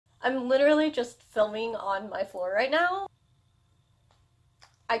I'm literally just filming on my floor right now.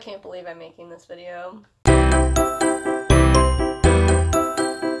 I can't believe I'm making this video.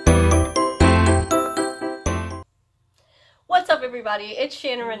 What's up everybody, it's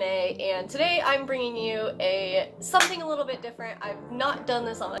Shannon Renee, and today I'm bringing you something a little bit different. I've not done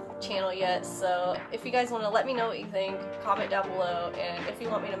this on my channel yet, so if you guys want to let me know what you think, comment down below, and if you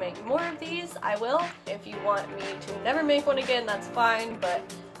want me to make more of these, I will. If you want me to never make one again, that's fine, but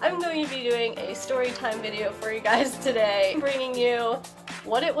I'm going to be doing a story time video for you guys today, bringing you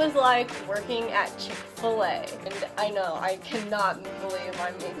what it was like working at Chick-fil-a. And I know, I cannot believe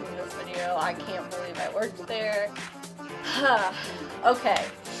I'm making this video. I can't believe I worked there. Okay,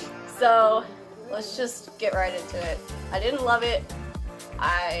 so let's just get right into it. I didn't love it.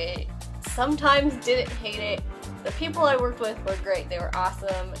 I sometimes didn't hate it. The people I worked with were great. They were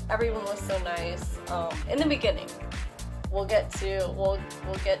awesome. Everyone was so nice. In the beginning, we'll get to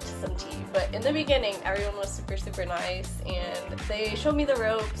some tea, but in the beginning, everyone was super nice, and they showed me the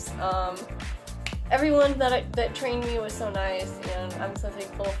ropes. Everyone that trained me was so nice, and I'm so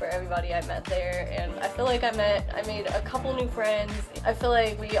thankful for everybody I met there, and I feel like I made a couple new friends. I feel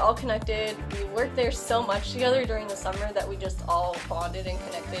like we all connected. We worked there so much together during the summer that we just all bonded and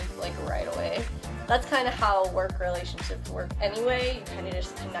connected like right away. That's kind of how work relationships work anyway. You kind of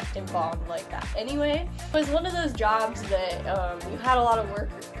just connect and bond like that anyway. It was one of those jobs that you had a lot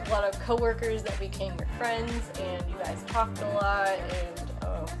of coworkers that became your friends, and you guys talked a lot, and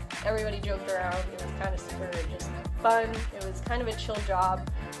everybody joked around. It was kind of super just fun. It was kind of a chill job,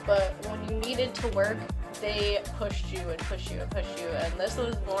 but when you needed to work, they pushed you and pushed you and pushed you, and this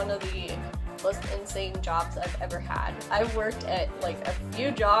was one of the most insane jobs I've ever had. I've worked at like a few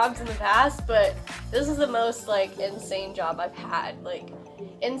jobs in the past, but this is the most like insane job I've had. Like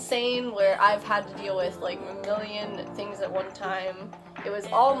insane, where I've had to deal with like a million things at one time. It was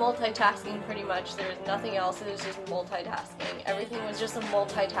all multitasking pretty much. There was nothing else. It was just multitasking. Everything was just a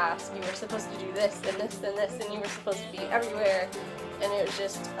multitask. You were supposed to do this and this and this, and you were supposed to be everywhere. And it was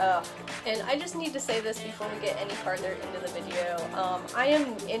just, and I just need to say this before we get any farther into the video. I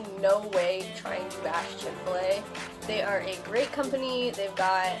am in no way trying to bash Chick-fil-a. They are a great company. They've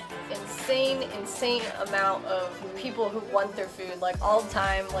got insane amount of people who want their food, like all the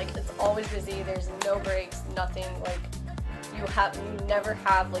time. Like it's always busy. There's no breaks, nothing. Like you never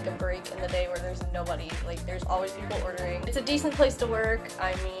have like a break in the day where there's nobody. Like there's always people ordering. It's a decent place to work.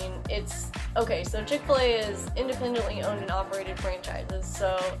 I mean, it's okay. So Chick-fil-a is independently owned and operated franchises.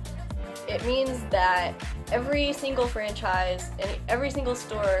 So it means that every single franchise and every single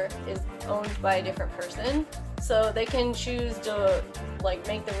store is owned by a different person. So they can choose to like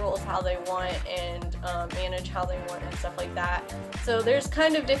make the rules how they want and manage how they want and stuff like that. So there's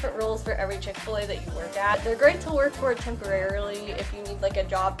kind of different rules for every Chick-fil-a that you work at. They're great to work for temporarily if you need like a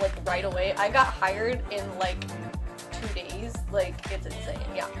job like right away. I got hired in like 2 days. Like it's insane.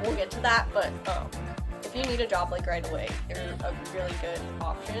 Yeah, we'll get to that, but if you need a job like right away, they're a really good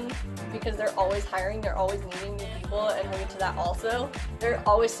option because they're always hiring, they're always needing new people, and we'll get to that also. They're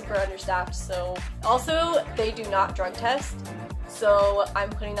always super understaffed, so also they do not drug test, so I'm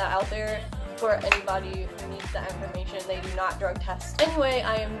putting that out there for anybody who needs that information. They do not drug test. Anyway,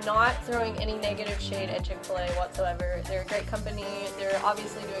 I am not throwing any negative shade at Chick-fil-a whatsoever. They're a great company, they're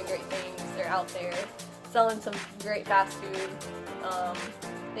obviously doing great things, they're out there selling some great fast food.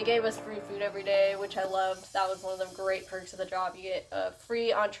 They gave us free food every day, which I loved. That was one of the great perks of the job. You get a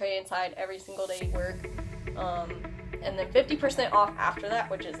free entree inside every single day you work. And then 50% off after that,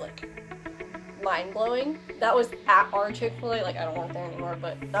 which is like mind-blowing. That was at our Chick-fil-a. Like I don't work there anymore,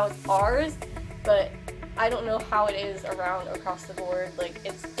 but that was ours. But I don't know how it is across the board. Like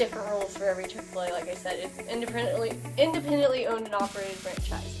it's different rules for every Chick-fil-a. Like I said, it's independently owned and operated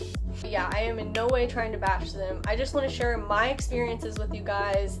franchise. Yeah, I am in no way trying to bash them. I just want to share my experiences with you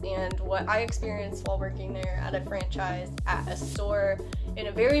guys and what I experienced while working there at a franchise, at a store, in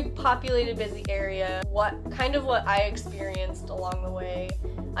a very populated, busy area. What I experienced along the way.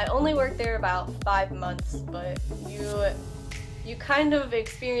 I only worked there about 5 months, but you kind of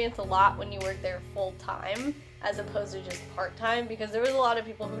experience a lot when you work there full-time as opposed to just part-time, because there was a lot of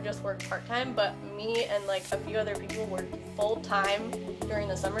people who just worked part-time, but me and like a few other people worked full-time during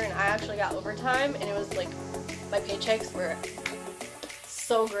the summer, and I actually got overtime, and it was like my paychecks were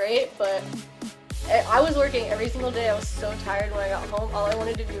so great. But I was working every single day. I was so tired when I got home. All I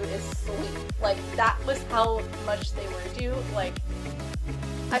wanted to do is sleep. Like that was how much they were due. Like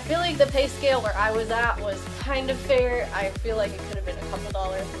I feel like the pay scale where I was at was kind of fair. I feel like it could have been a couple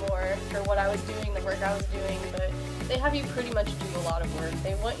dollars more for what I was doing, the work I was doing, but they have you pretty much do a lot of work.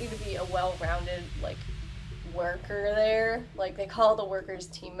 They want you to be a well-rounded, like, worker there. Like, they call the workers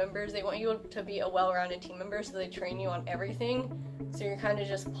team members. They want you to be a well-rounded team member, so they train you on everything. So you're kind of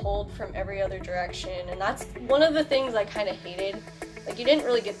just pulled from every other direction, and that's one of the things I kind of hated. Like, you didn't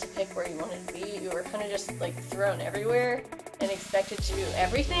really get to pick where you wanted to be. You were kind of just, like, thrown everywhere and expected to do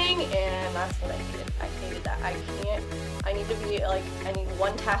everything, and that's what I hated. I hated that. I need to be, like, I need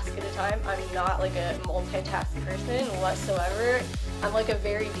one task at a time. I'm not, like, a multitask person whatsoever. I'm, like, a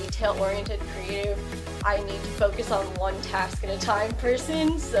very detail-oriented, creative, I need to focus on one task at a time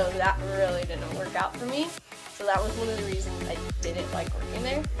person, so that really didn't work out for me. So that was one of the reasons I didn't like working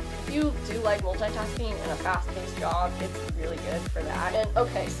there. If you do like multitasking and a fast-paced job, it's really good for that. And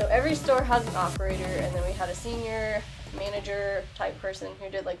okay, so every store has an operator, and then we had a senior manager type person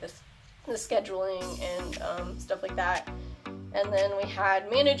who did like the scheduling and stuff like that. And then we had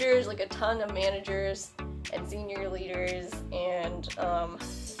managers, like a ton of managers and senior leaders and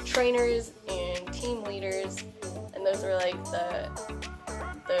trainers and team leaders, and those were like the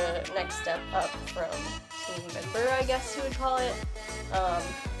next step up from team member, I guess you would call it.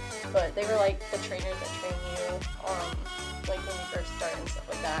 But they were like the trainers that train you like when you first start and stuff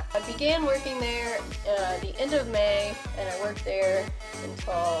like that. I began working there the end of May, and I worked there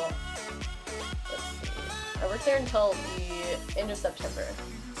until, let's see, I worked there until the end of September.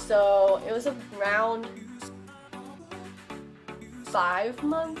 So it was around 5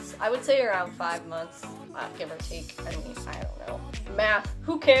 months. I would say around 5 months, give or take. I mean, I don't know. Math,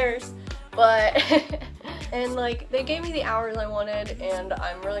 who cares? But, and like, they gave me the hours I wanted, and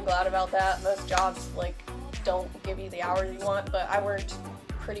I'm really glad about that. Most jobs, like, don't give you the hours you want, but I worked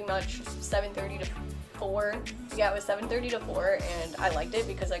pretty much 7:30 to 4. Yeah, it was 7:30 to 4, and I liked it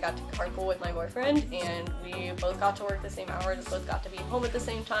because I got to carpool with my boyfriend, and we both got to work the same hours, both got to be home at the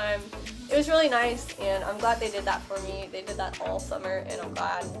same time. It was really nice, and I'm glad they did that for me. They did that all summer, and I'm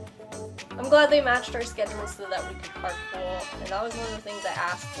glad they matched our schedules so that we could carpool. And that was one of the things I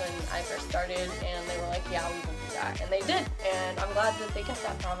asked when I first started, and they were like, yeah, we will do that. And they did, and I'm glad that they kept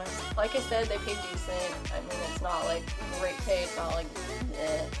that promise. Like I said, they paid decent. I mean, it's not like great pay, it's not like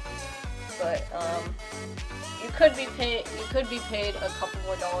eh. But you could be paid a couple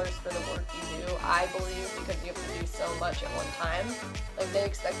more dollars for the work you do, I believe, because you have to do so much at one time. Like, they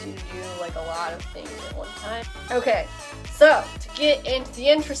expect you to do like a lot of things at one time. Okay, so to get into the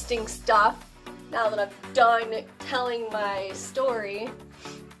interesting stuff, now that I've done telling my story.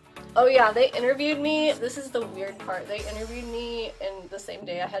 Oh yeah, they interviewed me. This is the weird part. They interviewed me in the same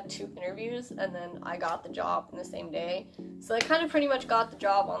day. I had 2 interviews, and then I got the job in the same day. So I kind of pretty much got the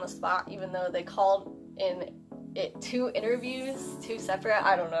job on the spot, even though they called in it 2 interviews, 2 separate,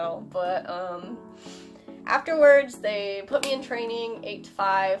 I don't know. But afterwards, they put me in training 8 to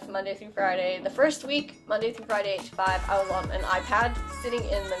 5, Monday through Friday. The first week, Monday through Friday, 8 to 5, I was on an iPad sitting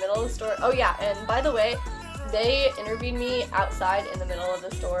in the middle of the store. Oh yeah, and by the way, they interviewed me outside in the middle of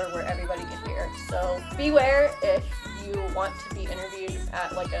the store where everybody could hear. So beware if you want to be interviewed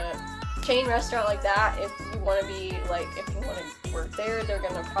at like a chain restaurant like that. If you want to be like, if you want to work there, they're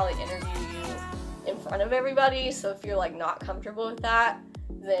going to probably interview you in front of everybody. So if you're like not comfortable with that,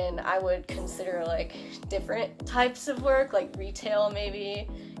 then I would consider like different types of work, like retail maybe.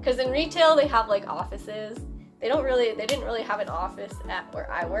 Because in retail they have like offices. They didn't really have an office at where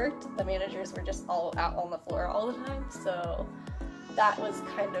I worked. The managers were just all out on the floor all the time, so that was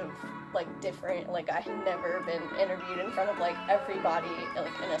kind of like different. Like, I had never been interviewed in front of like everybody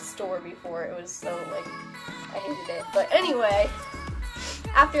like in a store before. It was so like, I hated it. But anyway,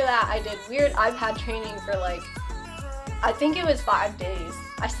 after that I did weird iPad training for like, I think it was 5 days.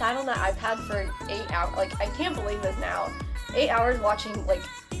 I sat on that iPad for 8 hours. Like, I can't believe this now. 8 hours watching, like,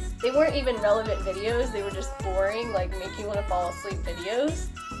 they weren't even relevant videos, they were just boring, like, make you want to fall asleep videos.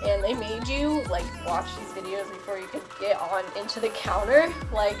 And they made you, like, watch these videos before you could get on into the counter.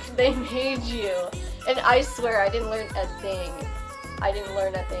 Like, they made you. And I swear, I didn't learn a thing. I didn't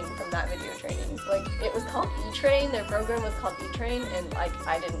learn a thing from that video training. Like, it was called E-Train, their program was called E-Train, and, like,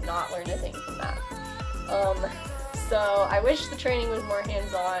 I did not learn a thing from that. So I wish the training was more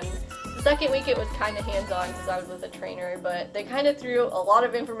hands-on. The second week it was kind of hands-on because I was with a trainer, but they kind of threw a lot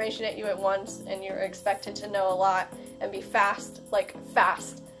of information at you at once, and you're expected to know a lot and be fast. Like,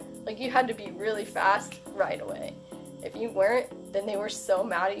 you had to be really fast right away. If you weren't, then they were so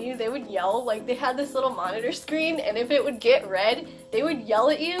mad at you. They would yell, like, they had this little monitor screen, and if it would get red, they would yell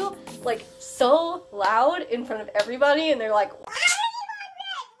at you, like, so loud in front of everybody, and they're like, why are you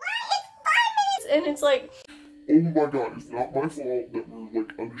on red? Why? It's 5 minutes! And it's like, oh my god, it's not my fault that we're,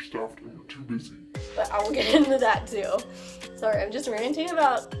 like, understaffed and we're too busy. But I will get into that too. Sorry, I'm just ranting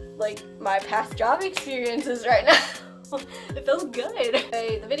about, like, my past job experiences right now. It feels good.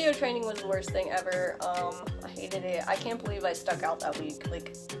 Okay, the video training was the worst thing ever. I hated it. I can't believe I stuck out that week.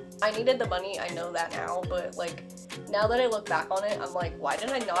 Like, I needed the money, I know that now, but like, now that I look back on it, I'm like, why did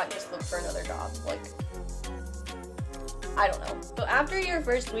I not just look for another job? Like, I don't know. So after your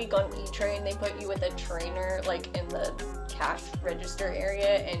first week on E-Train, they put you with a trainer, like, in the cash register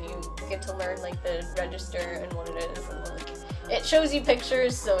area, and you get to learn, like, the register and what it is, and like, it shows you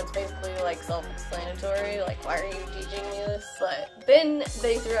pictures, so it's basically like self-explanatory, like, why are you teaching me this? But then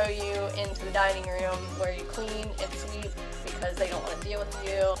they throw you into the dining room where you clean and sweep because they don't want to deal with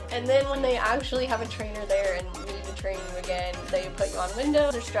you. And then when they actually have a trainer there and need to train you again, they put you on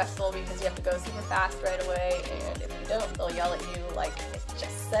windows. They're stressful because you have to go super fast right away, and if you don't, they'll yell at you like it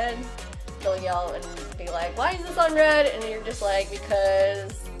just said. They'll yell and be like, why is this on red? And you're just like,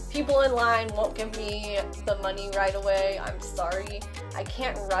 because people in line won't give me the money right away. I'm sorry. I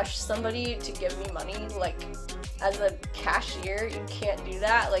can't rush somebody to give me money. Like, as a cashier, you can't do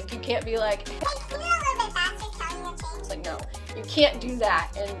that. Like, you can't be like, hey, can you do a little bit faster counting the change? Like, no, you can't do that.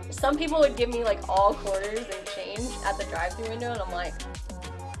 And some people would give me like all quarters and change at the drive-thru window, and I'm like, okay,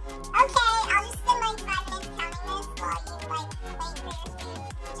 I'll just spend like 5 minutes counting this while you like wait for your food,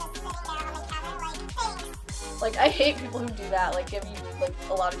 just sitting there on the counter, like, thanks. Like, I hate people who do that, like, give you like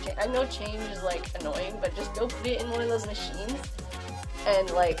a lot of change. I know change is like annoying, but just go put it in one of those machines and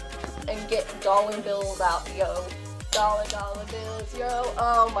like, and get dollar bills out, yo. Dollar bills, yo.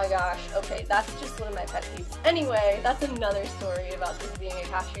 Oh my gosh. Okay, that's just one of my pet peeves. Anyway, that's another story about just being a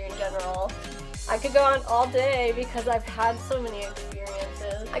cashier in general. I could go on all day because I've had so many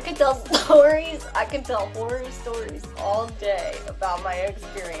experiences. I could tell stories, I could tell horror stories all day about my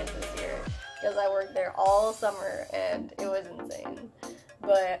experiences here because I worked there all summer and it was insane.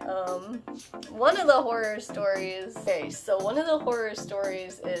 But one of the horror stories, one of the horror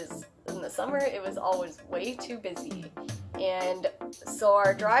stories is in the summer it was always way too busy, and so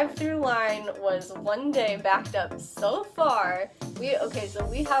our drive-through line was one day backed up so far. We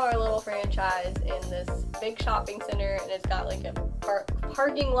have our little franchise in this big shopping center, and it's got like a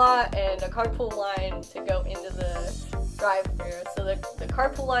parking lot and a carpool line to go into the drive-through. So the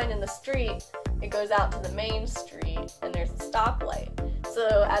carpool line in the street, it goes out to the main street, and there's a stoplight.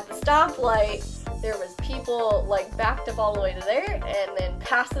 So at the stoplight, there was people like backed up all the way to there, and then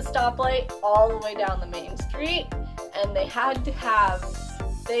past the stoplight all the way down the main street, and they had to have,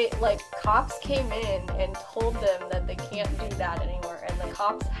 cops came in and told them that they can't do that anymore, and the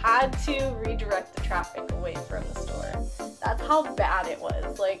cops had to redirect the traffic away from the store. That's how bad it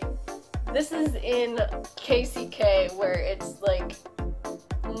was. Like, this is in KCK where it's like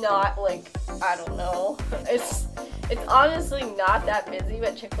not like, I don't know, it's honestly not that busy,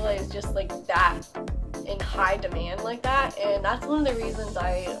 but Chick-fil-A is just like that in high demand like that, and that's one of the reasons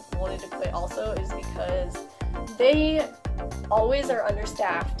I wanted to quit also, is because they always are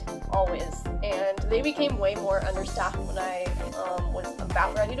understaffed, always, and they became way more understaffed when I was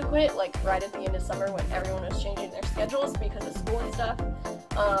about ready to quit, like right at the end of summer when everyone was changing their schedules because of school and stuff.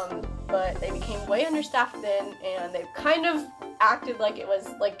 But they became way understaffed then, and they kind of acted like it was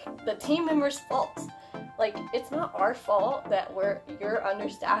like the team members' fault. Like, it's not our fault that you're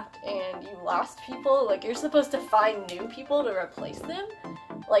understaffed and you lost people. Like, you're supposed to find new people to replace them.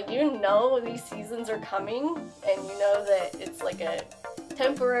 Like, you know these seasons are coming, and you know that it's like a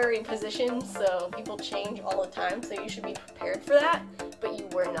temporary position, so people change all the time, so you should be prepared for that. But you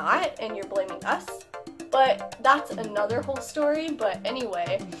were not, and you're blaming us. But that's another whole story. But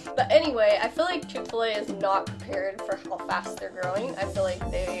anyway, I feel like Chick-fil-A is not prepared for how fast they're growing. I feel like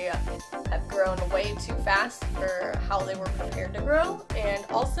they have grown way too fast for how they were prepared to grow. And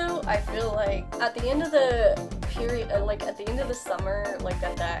also, I feel like at the end of the period, like at the end of the summer, like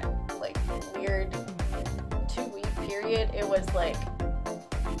at that like weird 2-week period, it was like,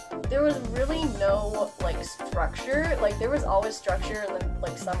 there was really no like structure. Like, there was always structure in the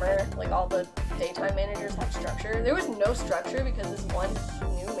like summer, like all the daytime managers had structure. There was no structure because this one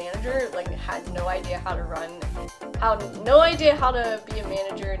new manager like had no idea how to run, no idea how to be a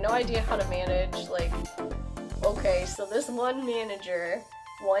manager, no idea how to manage. Like, okay, so this one manager,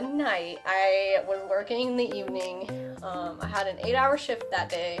 one night I was working in the evening, I had an 8-hour shift that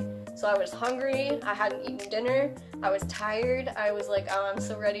day. So I was hungry, I hadn't eaten dinner, I was tired, I was like, oh, I'm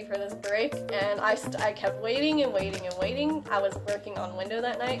so ready for this break, and I kept waiting and waiting and waiting. I was working on window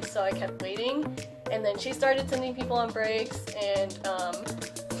that night, so I kept waiting, and then she started sending people on breaks, and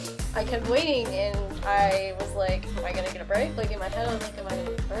I kept waiting, and I was like, am I gonna get a break? Like, in my head I was like, am I gonna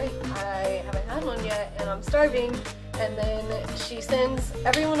get a break? I haven't had one yet, and I'm starving. And then she sends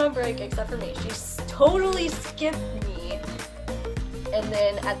everyone on break except for me. She totally skipped me. And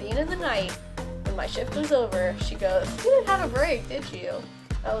then at the end of the night, when my shift was over, she goes, you didn't have a break, did you?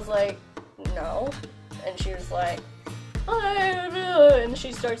 I was like, no. and she was like, and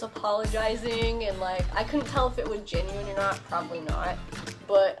she starts apologizing, and like, I couldn't tell if it was genuine or not, probably not,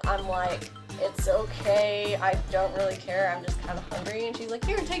 but I'm like, it's okay, I don't really care, I'm just kind of hungry. And she's like,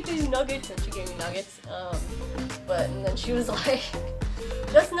 here, take these nuggets, and she gave me nuggets, and then she was like,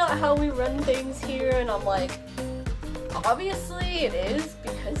 that's not how we run things here, and I'm like, obviously it is,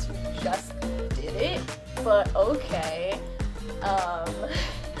 because you just did it, but okay.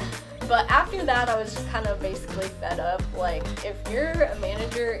 But after that, I was just kind of basically fed up. Like, if you're a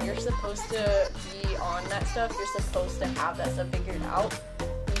manager, you're supposed to be on that stuff, you're supposed to have that stuff figured out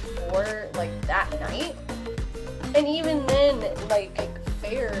before, like, that night. And even then, like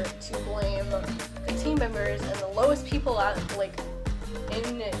fair to blame the team members and the lowest people out, like,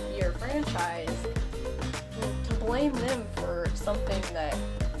 in your franchise, to blame them for something that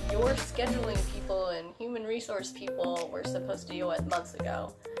your scheduling people and human resource people were supposed to deal with months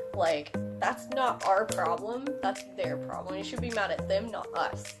ago. Like, that's not our problem, that's their problem. You should be mad at them, not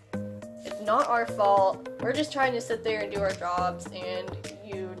us. It's not our fault. We're just trying to sit there and do our jobs, and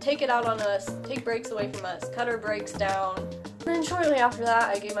you take it out on us, take breaks away from us, cut our breaks down. And then shortly after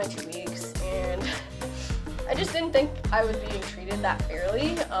that, I gave my 2 weeks, and I just didn't think I was being treated that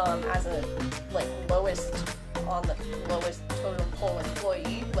fairly, as a, like, on the lowest totem pole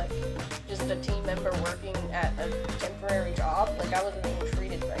employee, like, just a team member working at a temporary job. Like, I wasn't being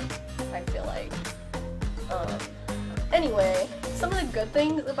treated right, I feel like. Anyway, some of the good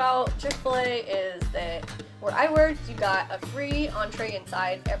things about Chick-fil-A is that where I worked, you got a free entree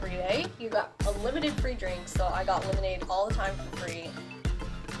inside every day. You got unlimited free drinks, so I got lemonade all the time for free.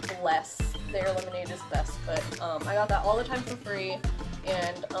 Their lemonade is best, but I got that all the time for free.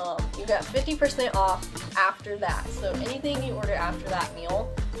 And you got 50% off after that. So anything you order after that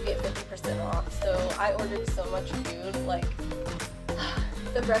meal, you get 50% off. So I ordered so much food, like,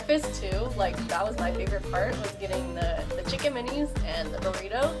 the breakfast too, like, that was my favorite part, was getting the chicken minis and the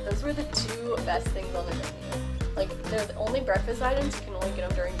burrito. Those were the 2 best things on the menu. Like, they're the only breakfast items, you can only get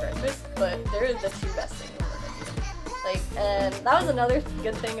them during breakfast, but they're the 2 best things on the menu. Like, and that was another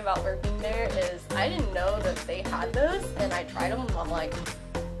good thing about working there, is I didn't know that they had those, and I tried them and I'm like,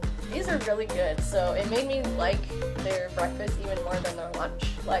 these are really good. So it made me like their breakfast even more than their lunch.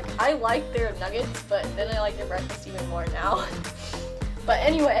 Like, I like their nuggets, but then I like their breakfast even more now. But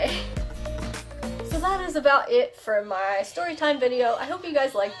anyway, so that is about it for my story time video. I hope you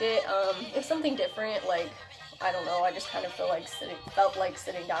guys liked it. It's something different, like, I don't know, I just kind of felt like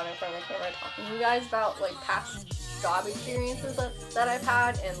sitting down in front of the camera talking to you guys about, like, past job experiences that I've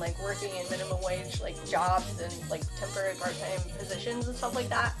had, and, like, working in minimum wage, like, jobs and, like, temporary part-time positions and stuff like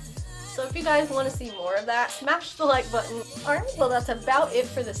that. So if you guys want to see more of that, smash the like button. Alright, well, that's about it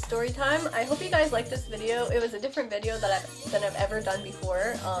for the story time. I hope you guys liked this video. It was a different video than I've ever done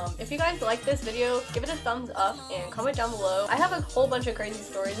before. If you guys like this video, give it a thumbs up and comment down below. I have a whole bunch of crazy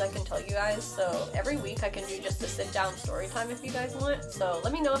stories I can tell you guys, so every week I can do just a sit down story time if you guys want. So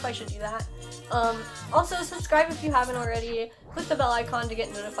let me know if I should do that. Also, subscribe if you haven't already. Click the bell icon to get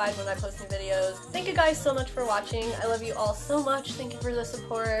notified when I post new videos. Thank you guys so much for watching. I love you all so much. Thank you for the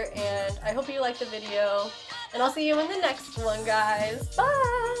support, and I hope you liked the video. And I'll see you in the next one, guys.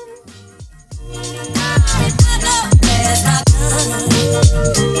 Bye!